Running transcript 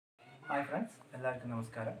Hi friends, എല്ലാവർക്കും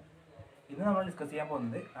നമസ്കാരം. ഇന്ന് നമ്മൾ ഡിസ്കസ് ചെയ്യാൻ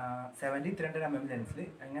പോകുന്നത് 70-300 mm ലെൻസിൽ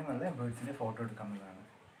എങ്ങനെ നല്ല ബേർഡ്സിൻ്റെ ഫോട്ടോ എടുക്കാമെന്നതാണ്.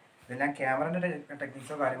 ഇതെല്ലാം ക്യാമറൻ്റെ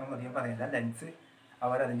ടെക്നിക്സോ കാര്യങ്ങളൊന്നും അധികം പറയുന്നില്ല. ലെൻസ്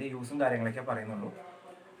അവരതിൻ്റെ യൂസും കാര്യങ്ങളൊക്കെ പറയുന്നുള്ളൂ.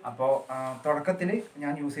 അപ്പോൾ തുടക്കത്തിൽ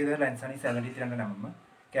ഞാൻ യൂസ് ചെയ്ത ലെൻസാണ് ഈ 70-300 mm.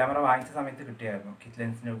 ക്യാമറ വാങ്ങിച്ച സമയത്ത് കിട്ടിയായിരുന്നു കിറ്റ്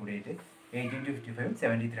ലെൻസിൻ്റെ കൂടിയിട്ട് 18-55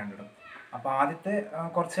 70-300. അപ്പോൾ ആദ്യത്തെ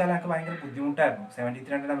കുറച്ച് കാലം എനിക്ക് ഭയങ്കര ബുദ്ധിമുട്ടായിരുന്നു.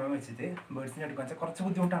 70-300 വെച്ചിട്ട് ബേർഡ്സിനെ എടുക്കുക വെച്ചാൽ കുറച്ച്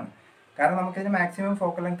ബുദ്ധിമുട്ടാണ്. കാരണം നമുക്കതിന് മാക്സിമം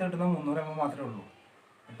ഫോക്കൽ ലെങ്ത് കിട്ടുന്നത് 300 mm മാത്രമേ ഉള്ളൂ.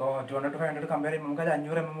 ഇപ്പോൾ 200-500 കമ്പയർ ചെയ്യുമ്പോൾ നമുക്ക് അത്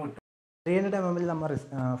 500 mm കിട്ടും. 300 mm നമ്മൾ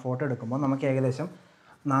ഫോട്ടോ എടുക്കുമ്പോൾ നമുക്ക് ഏകദേശം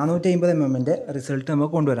 450 mm റിസൾട്ട്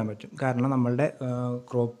നമുക്ക് കൊണ്ടുവരാൻ പറ്റും. കാരണം നമ്മളുടെ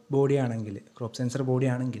ക്രോപ്പ് സെൻസർ ബോഡി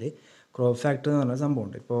ആണെങ്കിൽ ക്രോപ്പ് ഫാക്ടർ എന്ന് പറഞ്ഞ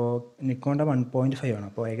സംഭവമുണ്ട്. ഇപ്പോൾ നിക്കോണിൻ്റെ 1.5 ആണ്.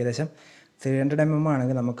 അപ്പോൾ ഏകദേശം 300 mm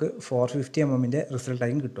ആണെങ്കിൽ നമുക്ക് 450 mm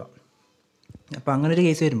റിസൾട്ടായിരിക്കും കിട്ടുക. അപ്പോൾ അങ്ങനെ ഒരു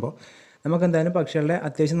കേസ് വരുമ്പോൾ നമുക്ക് എന്തായാലും പക്ഷികളുടെ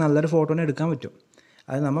അത്യാവശ്യം നല്ലൊരു ഫോട്ടോനെ എടുക്കാൻ പറ്റും.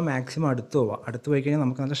 അത് നമ്മൾ മാക്സിമം അടുത്ത് പോയി കഴിഞ്ഞാൽ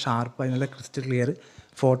നമുക്ക് നല്ല ഷാർപ്പായി നല്ല ക്രിസ്റ്റൽ ക്ലിയർ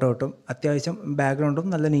ഫോട്ടോ കിട്ടും. അത്യാവശ്യം ബാക്ക്ഗ്രൗണ്ടും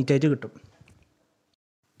നല്ല നീറ്റായിട്ട് കിട്ടും.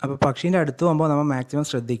 അപ്പോൾ പക്ഷീൻ്റെ അടുത്ത് പോകുമ്പോൾ നമ്മൾ മാക്സിമം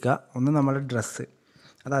ശ്രദ്ധിക്കുക. ഒന്ന് നമ്മുടെ ഡ്രസ്സ്,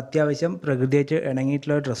 അത് അത്യാവശ്യം പ്രകൃതിയായിട്ട്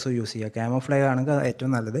ഇണങ്ങിയിട്ടുള്ള ഡ്രസ്സ് യൂസ് ചെയ്യുക. ക്യാമോഫ്ലേജ് ആണെങ്കിൽ അത്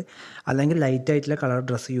ഏറ്റവും നല്ലത്. അല്ലെങ്കിൽ ലൈറ്റായിട്ടുള്ള കളർ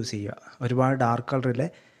ഡ്രസ്സ് യൂസ് ചെയ്യുക. ഒരുപാട് ഡാർക്ക് കളറിലെ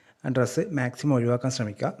ഡ്രസ്സ് മാക്സിമം ഒഴിവാക്കാൻ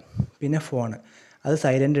ശ്രമിക്കുക. പിന്നെ ഫോണ് അത്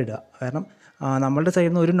സൈലൻ്റ് ഇടുക. കാരണം നമ്മളുടെ സൈഡിൽ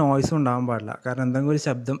നിന്ന് ഒരു നോയ്സും ഉണ്ടാകാൻ പാടില്ല. കാരണം എന്തെങ്കിലും ഒരു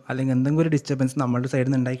ശബ്ദം അല്ലെങ്കിൽ എന്തെങ്കിലും ഒരു ഡിസ്റ്റർബൻസ് നമ്മളുടെ സൈഡിൽ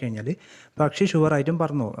നിന്ന് ഉണ്ടായി കഴിഞ്ഞാൽ പക്ഷി ഷുവറായിട്ടും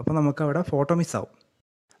പറന്നു പോകും. അപ്പോൾ നമുക്ക് അവിടെ ഫോട്ടോ മിസ്സാവും.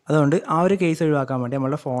 അതുകൊണ്ട് ആ ഒരു കേസ് ഒഴിവാക്കാൻ വേണ്ടി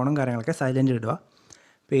നമ്മളുടെ ഫോണും കാര്യങ്ങളൊക്കെ സൈലൻ്റ് ഇടുക.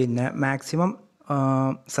 പിന്നെ മാക്സിമം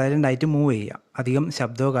സൈലൻ്റ് ആയിട്ട് മൂവ് ചെയ്യുക. അധികം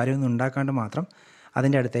ശബ്ദമോ കാര്യമൊന്നും ഉണ്ടാക്കാണ്ട് മാത്രം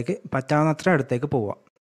അതിൻ്റെ അടുത്തേക്ക് പറ്റാവുന്നത്ര അടുത്തേക്ക് പോവുക.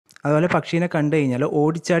 അതുപോലെ പക്ഷീനെ കണ്ടു കഴിഞ്ഞാൽ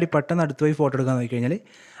ഓടിച്ചാടി പെട്ടെന്ന് അടുത്ത് പോയി ഫോട്ടോ എടുക്കാൻ നോക്കി കഴിഞ്ഞാൽ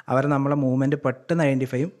അവർ നമ്മളെ മൂവ്മെൻറ്റ് പെട്ടെന്ന്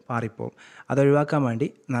ഐഡൻറ്റിഫൈയും മാറിപ്പോവും. അതൊഴിവാക്കാൻ വേണ്ടി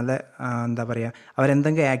നല്ല എന്താ പറയുക,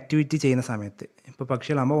 അവരെന്തെങ്കിലും ആക്ടിവിറ്റി ചെയ്യുന്ന സമയത്ത്, ഇപ്പോൾ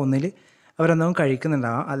പക്ഷികളാകുമ്പോൾ ഒന്നിൽ അവരെന്തെങ്കിലും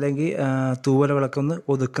കഴിക്കുന്നുണ്ടാവാം, അല്ലെങ്കിൽ തൂവലുകളൊക്കെ ഒന്ന്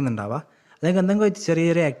ഒതുക്കുന്നുണ്ടാവാം, അല്ലെങ്കിൽ എന്തെങ്കിലും ചെറിയ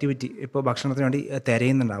ചെറിയ ആക്ടിവിറ്റി ഇപ്പോൾ ഭക്ഷണത്തിന് വേണ്ടി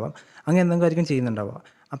തിരയുന്നുണ്ടാവാം, അങ്ങനെ എന്തെങ്കിലും ആയിരിക്കും ചെയ്യുന്നുണ്ടാവുക.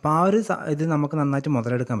 അപ്പോൾ ആ ഒരു ഇത് നമുക്ക് നന്നായിട്ട്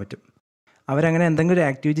മുതലെടുക്കാൻ പറ്റും. അവരങ്ങനെ എന്തെങ്കിലും ഒരു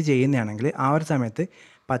ആക്ടിവിറ്റി ചെയ്യുന്നതാണെങ്കിൽ ആ ഒരു സമയത്ത്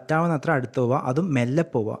പറ്റാവുന്നത്ര അടുത്ത് പോവുക. അതും മെല്ലെ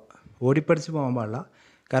പോവുക, ഓടിപ്പടിച്ച് പോകാൻ പാടില്ല.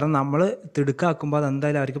 കാരണം നമ്മൾ തിടുക്കാക്കുമ്പോൾ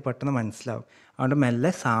അതെന്തായാലും അവർക്ക് പെട്ടെന്ന് മനസ്സിലാവും. അതുകൊണ്ട് മെല്ലെ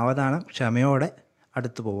സാവധാനം ക്ഷമയോടെ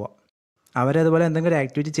അടുത്ത് പോവുക. അവരതുപോലെ എന്തെങ്കിലും ഒരു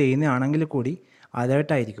ആക്ടിവിറ്റി ചെയ്യുന്നതാണെങ്കിൽ കൂടി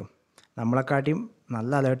അലേർട്ടായിരിക്കും. നമ്മളെക്കാട്ടിയും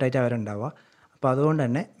നല്ല അലേർട്ടായിട്ട് അവരുണ്ടാവുക. അപ്പോൾ അതുകൊണ്ട്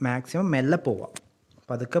തന്നെ മാക്സിമം മെല്ലെ പോവുക,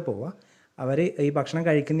 പതുക്കെ പോവുക. അവർ ഈ ഭക്ഷണം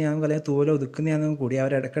കഴിക്കുന്നതാണെങ്കിലും അല്ലെങ്കിൽ തൂവല ഒതുക്കുന്നതാണെങ്കിലും കൂടി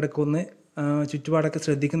അവർ ഇടയ്ക്കിടയ്ക്കൊന്ന് ചുറ്റുപാടൊക്കെ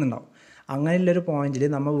ശ്രദ്ധിക്കുന്നുണ്ടാവും. അങ്ങനെയുള്ളൊരു പോയിന്റിൽ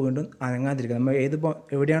നമ്മൾ വീണ്ടും അനങ്ങാതിരിക്കുക. നമ്മൾ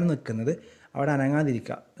എവിടെയാണ് നിൽക്കുന്നത് അവിടെ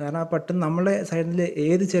അനങ്ങാതിരിക്കുക. കാരണം പെട്ടെന്ന് നമ്മുടെ സൈഡിൽ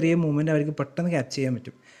ഏത് ചെറിയ മൂവ്മെൻറ്റ് അവർക്ക് പെട്ടെന്ന് ക്യാച്ച് ചെയ്യാൻ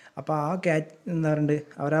പറ്റും. അപ്പോൾ ആ ക്യാച്ച് എന്താ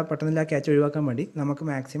പറയുക, പെട്ടെന്ന് ആ ക്യാച്ച് ഒഴിവാക്കാൻ വേണ്ടി നമുക്ക്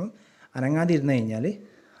മാക്സിമം അനങ്ങാതിരുന്ന് കഴിഞ്ഞാൽ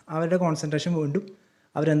അവരുടെ കോൺസെൻട്രേഷൻ വീണ്ടും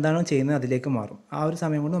അവരെന്താണോ ചെയ്യുന്നത് അതിലേക്ക് മാറും. ആ ഒരു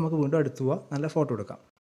സമയം കൊണ്ട് നമുക്ക് വീണ്ടും അടുത്ത് പോവുക, നല്ല ഫോട്ടോ എടുക്കാം.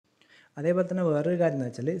 അതേപോലെ തന്നെ വേറൊരു കാര്യം എന്ന്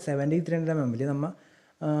വെച്ചാൽ 70-300 mm നമ്മൾ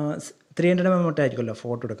 300 mm ആയിരിക്കുമല്ലോ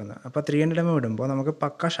ഫോട്ടോ എടുക്കുന്നത്. അപ്പോൾ 300 mm ഇടുമ്പോൾ നമുക്ക്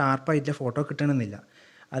പക്ക ഷാർപ്പായിട്ട് ഫോട്ടോ കിട്ടണമെന്നില്ല.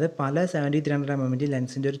 അത് പല 70-300 mm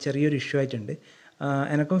ലെൻസിൻ്റെ ഒരു ചെറിയൊരു ഇഷ്യൂ ആയിട്ടുണ്ട്.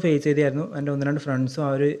 എനിക്കും ഫേസ് ചെയ്തായിരുന്നു. എൻ്റെ 1-2 ഫ്രണ്ട്സും ആ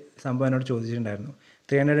ഒരു സംഭവം എന്നോട് ചോദിച്ചിട്ടുണ്ടായിരുന്നു.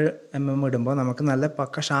 300 mm ഇടുമ്പോൾ നമുക്ക് നല്ല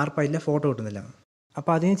പക്ക ഷാർപ്പായിട്ടുള്ള ഫോട്ടോ കിട്ടുന്നില്ല.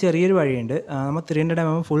 അപ്പോൾ അതിന് ചെറിയൊരു വഴിയുണ്ട്. നമ്മൾ 300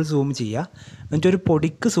 mm ഫുൾ സൂം ചെയ്യുക, എന്നിട്ടൊരു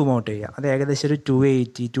പൊടിക്ക് സൂം ഔട്ട് ചെയ്യുക. അത് ഏകദേശം ഒരു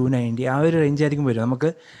 280-290 ആ ഒരു റേഞ്ച് ആയിരിക്കും വരും.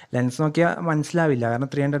 നമുക്ക് ലെൻസ് നോക്കിയാൽ മനസ്സിലാവില്ല.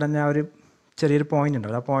 കാരണം 300 ആ ഒരു ചെറിയൊരു പോയിൻ്റ്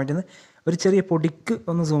ഉണ്ടല്ലോ, ആ പോയിൻറ്റിൽ നിന്ന് ഒരു ചെറിയ പൊടിക്ക്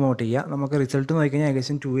ഒന്ന് സൂം ഔട്ട് ചെയ്യുക. നമുക്ക് റിസൾട്ട് നോക്കിക്കഴിഞ്ഞാൽ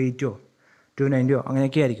ഏകദേശം 280 290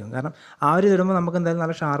 അങ്ങനെയൊക്കെ ആയിരിക്കും. കാരണം ആ ഒരു ഇടുമ്പോൾ നമുക്ക് എന്തായാലും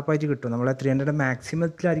നല്ല ഷാർപ്പായിട്ട് കിട്ടും. നമ്മളെ 300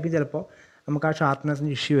 മാക്സിമത്തിലായിരിക്കും ചിലപ്പോൾ നമുക്ക് ആ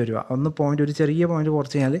ഷാർപ്പ്നെസ്സിന് ഇഷ്യൂ വരിക. ഒരു ചെറിയ പോയിൻറ്റ്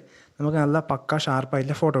കുറച്ച് കഴിഞ്ഞാൽ നമുക്ക് നല്ല പക്ക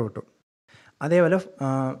ഷാർപ്പായിട്ടുള്ള ഫോട്ടോ കിട്ടും. അതേപോലെ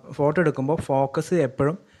ഫോട്ടോ എടുക്കുമ്പോൾ ഫോക്കസ്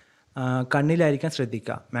എപ്പോഴും കണ്ണിലായിരിക്കാൻ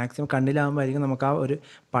ശ്രദ്ധിക്കുക. മാക്സിമം കണ്ണിലാകുമ്പോൾ ആയിരിക്കും നമുക്ക് ആ ഒരു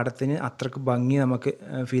പടത്തിന് അത്രയ്ക്ക് ഭംഗി നമുക്ക്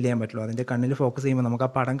ഫീൽ ചെയ്യാൻ പറ്റുള്ളൂ. അതിൻ്റെ കണ്ണിൽ ഫോക്കസ് ചെയ്യുമ്പോൾ നമുക്ക് ആ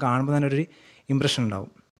പടം കാണുമ്പോൾ തന്നെ ഒരു ഇമ്പ്രഷൻ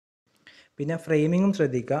ഉണ്ടാവും. പിന്നെ ഫ്രെയിമിങ്ങും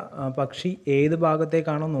ശ്രദ്ധിക്കുക. പക്ഷി ഏത്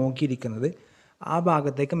ഭാഗത്തേക്കാണോ നോക്കിയിരിക്കുന്നത് ആ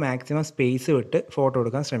ഭാഗത്തേക്ക് മാക്സിമം സ്പേസ് വിട്ട് ഫോട്ടോ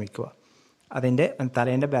എടുക്കാൻ ശ്രമിക്കുക. അതിൻ്റെ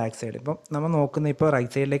തലേൻ്റെ ബാക്ക് സൈഡ്, ഇപ്പം നമ്മൾ നോക്കുന്ന ഇപ്പോൾ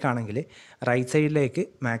റൈറ്റ് സൈഡിലേക്കാണെങ്കിൽ റൈറ്റ് സൈഡിലേക്ക്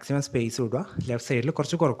മാക്സിമം സ്പേസ് വിടുക, ലെഫ്റ്റ് സൈഡിൽ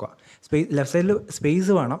കുറച്ച് കുറക്കുക. ലെഫ്റ്റ് സൈഡിൽ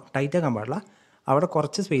സ്പേസ് വേണം, ടൈറ്റ് ആക്കാൻ പാടില്ല. അവിടെ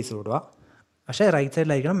കുറച്ച് സ്പേസ് വിടുക, പക്ഷേ റൈറ്റ്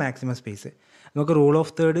സൈഡിലായിരിക്കണം മാക്സിമം സ്പേസ്. നമുക്ക് റൂൾ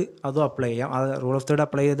ഓഫ് തേർഡ് അതും അപ്ലൈ ചെയ്യാം. അത് റൂൾ ഓഫ് തേർഡ്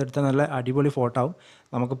അപ്ലൈ ചെയ്തെടുത്താൽ നല്ല അടിപൊളി ഫോട്ടോ ആവും.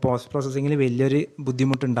 നമുക്ക് പോസ്റ്റ് പ്രോസസ്സിങ്ങിൽ വലിയൊരു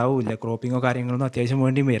ബുദ്ധിമുട്ടുണ്ടാവില്ല. ക്രോപ്പിങ്ങോ കാര്യങ്ങളൊന്നും അത്യാവശ്യം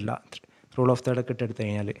വേണ്ടിയും വരില്ല. റൂൾ ഓഫ് തേർഡ് ഒക്കെ ഇട്ടെടുത്ത്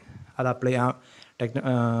കഴിഞ്ഞാൽ അത് അപ്ലൈ ആ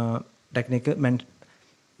ടെക്നിക്ക്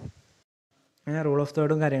അങ്ങനെ റൂൾ ഓഫ്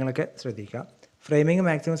തേർഡും കാര്യങ്ങളൊക്കെ ശ്രദ്ധിക്കുക. ഫ്രെയിമിങ്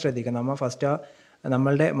മാക്സിമം ശ്രദ്ധിക്കുക. നമ്മൾ ഫസ്റ്റ്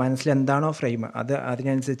നമ്മളുടെ മനസ്സിൽ എന്താണോ ഫ്രെയിം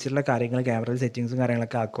അതിനനുസരിച്ചുള്ള കാര്യങ്ങൾ ക്യാമറയിൽ സെറ്റിങ്സും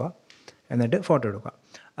കാര്യങ്ങളൊക്കെ ആക്കുക, എന്നിട്ട് ഫോട്ടോ എടുക്കുക.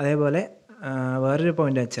 അതേപോലെ വേറൊരു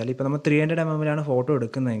പോയിൻ്റ് വെച്ചാൽ ഇപ്പോൾ നമ്മൾ 300 mm ഫോട്ടോ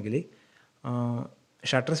എടുക്കുന്നതെങ്കിൽ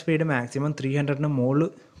ഷട്ടർ സ്പീഡ് മാക്സിമം 300 മുകളിൽ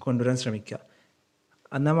കൊണ്ടുവരാൻ ശ്രമിക്കുക.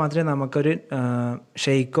 എന്നാൽ മാത്രമേ നമുക്കൊരു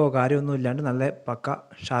ഷെയ്ക്കോ കാര്യമൊന്നും ഇല്ലാണ്ട് നല്ല പക്ക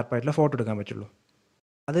ഷാർപ്പായിട്ടുള്ള ഫോട്ടോ എടുക്കാൻ പറ്റുള്ളൂ.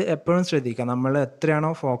 അത് എപ്പോഴും ശ്രദ്ധിക്കുക. നമ്മൾ എത്രയാണോ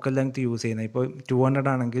ഫോക്കൽ ലെങ്ത് യൂസ് ചെയ്യുന്നത്, ഇപ്പോൾ 200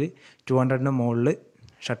 ആണെങ്കിൽ 200 മുകളിൽ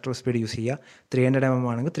ഷട്ടർ സ്പീഡ് യൂസ് ചെയ്യുക, 300 mm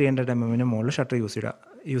ആണെങ്കിൽ 300 mm മുകളിൽ ഷട്ടർ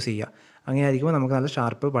യൂസ് ചെയ്യുക. അങ്ങനെ ആയിരിക്കുമ്പോൾ നമുക്ക് നല്ല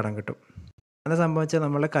ഷാർപ്പ് പടം കിട്ടും. അങ്ങനെ സംഭവിച്ചാൽ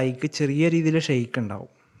നമ്മളെ കൈക്ക് ചെറിയ രീതിയിൽ ഷെയ്ക്ക്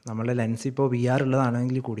ഉണ്ടാവും. നമ്മളുടെ ലെൻസ് ഇപ്പോൾ VR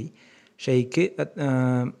ഉള്ളതാണെങ്കിൽ കൂടി ഷെയ്ക്ക്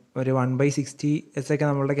ഒരു 1/60s ഒക്കെ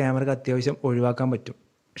നമ്മളുടെ ക്യാമറയ്ക്ക് അത്യാവശ്യം ഒഴിവാക്കാൻ പറ്റും.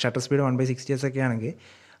 ഷട്ടർ സ്പീഡ് 1/60s ഒക്കെ ആണെങ്കിൽ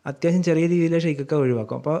അത്യാവശ്യം ചെറിയ രീതിയിലെ ഷെയ്ക്കൊക്കെ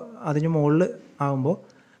ഒഴിവാക്കും. അപ്പോൾ അതിന് മുകളിൽ ആകുമ്പോൾ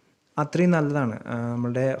അത്രയും നല്ലതാണ്.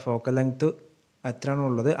 നമ്മളുടെ ഫോക്കൽ ലെങ്ത്ത് എത്രയാണോ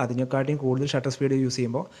ഉള്ളത് അതിനെക്കാട്ടിയും കൂടുതൽ ഷട്ടർ സ്പീഡ് യൂസ്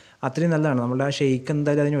ചെയ്യുമ്പോൾ അത്രയും നല്ലതാണ്. നമ്മളുടെ ആ ഷെയ്ക്ക്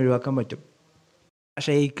എന്തായാലും അതിന് ഒഴിവാക്കാൻ പറ്റും. ആ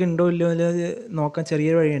ഷെയ്ക്ക് ഉണ്ടോ ഇല്ലയോ നോക്കാൻ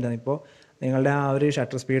ചെറിയൊരു വഴിയുണ്ടാകും. ഇപ്പോൾ നിങ്ങളുടെ ആ ഒരു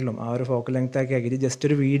ഷട്ടർ സ്പീഡിലും ആ ഒരു ഫോക്കൽ ലെങ്ത്തൊക്കെ ആക്കിയിട്ട് ജസ്റ്റ്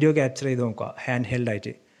ഒരു വീഡിയോ ക്യാപ്ചർ ചെയ്ത് നോക്കുക ഹാൻഡ്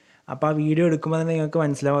ഹെൽഡായിട്ട്. അപ്പോൾ ആ വീഡിയോ എടുക്കുമ്പോൾ തന്നെ നിങ്ങൾക്ക്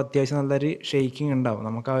മനസ്സിലാവും അത്യാവശ്യം നല്ലൊരു ഷെയ്ക്കിങ് ഉണ്ടാവും.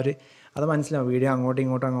 നമുക്ക് അത് മനസ്സിലാവും. വീഡിയോ അങ്ങോട്ടും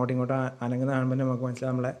ഇങ്ങോട്ടും അനങ്ങുന്ന കാണുമ്പോൾ നമുക്ക്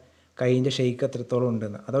മനസ്സിലാവും നമ്മളെ കൈയിൻ്റെ ഷെയ്ക്ക് എത്രത്തോളം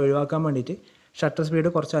ഉണ്ടെന്ന്. അത് ഒഴിവാക്കാൻ വേണ്ടിയിട്ട് ഷട്ടർ സ്പീഡ്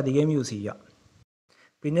കുറച്ച് അധികം യൂസ് ചെയ്യുക.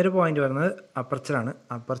 പിന്നെ ഒരു പോയിന്റ് പറയുന്നത് അപ്പർച്ചറാണ്.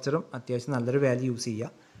 അപ്പർച്ചറും അത്യാവശ്യം നല്ലൊരു വാല്യൂ യൂസ്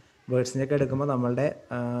ചെയ്യുക. ബേഡ്സിൻ്റെ ഒക്കെ എടുക്കുമ്പോൾ നമ്മളുടെ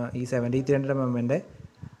ഈ 70-300 mm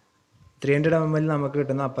 300 mm നമുക്ക്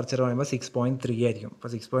കിട്ടുന്ന അപ്പർച്ചർ പറയുമ്പോൾ 6.3 ആയിരിക്കും. അപ്പോൾ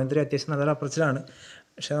 6.3 അത്യാവശ്യം നല്ലൊരു അപ്പർച്ചറാണ്.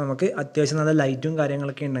 പക്ഷേ നമുക്ക് അത്യാവശ്യം നല്ല ലൈറ്റും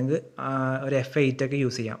കാര്യങ്ങളൊക്കെ ഉണ്ടെങ്കിൽ ഒരു F8 ഒക്കെ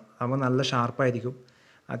യൂസ് ചെയ്യാം. അപ്പോൾ നല്ല ഷാർപ്പായിരിക്കും,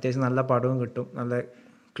 അത്യാവശ്യം നല്ല പടവും കിട്ടും, നല്ല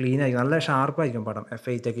ക്ലീൻ ആയിരിക്കും, നല്ല ഷാർപ്പായിരിക്കും പടം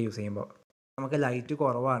F8 ഒക്കെ യൂസ് ചെയ്യുമ്പോൾ. നമുക്ക് ലൈറ്റ്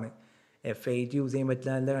കുറവാണ്, F8 യൂസ് ചെയ്യാൻ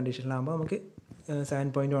പറ്റില്ല നല്ല കണ്ടീഷനിലാകുമ്പോൾ നമുക്ക്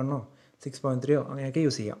 7.1 6.3 അങ്ങനെയൊക്കെ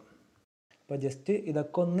യൂസ് ചെയ്യാം. അപ്പോൾ ജസ്റ്റ്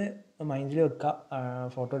ഇതൊക്കെ ഒന്ന് മൈൻഡിൽ വെക്കുക.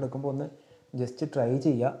 ഫോട്ടോ എടുക്കുമ്പോൾ ഒന്ന് ജസ്റ്റ് ട്രൈ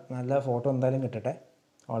ചെയ്യുക. നല്ല ഫോട്ടോ എന്തായാലും കിട്ടട്ടെ.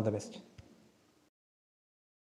 All the best.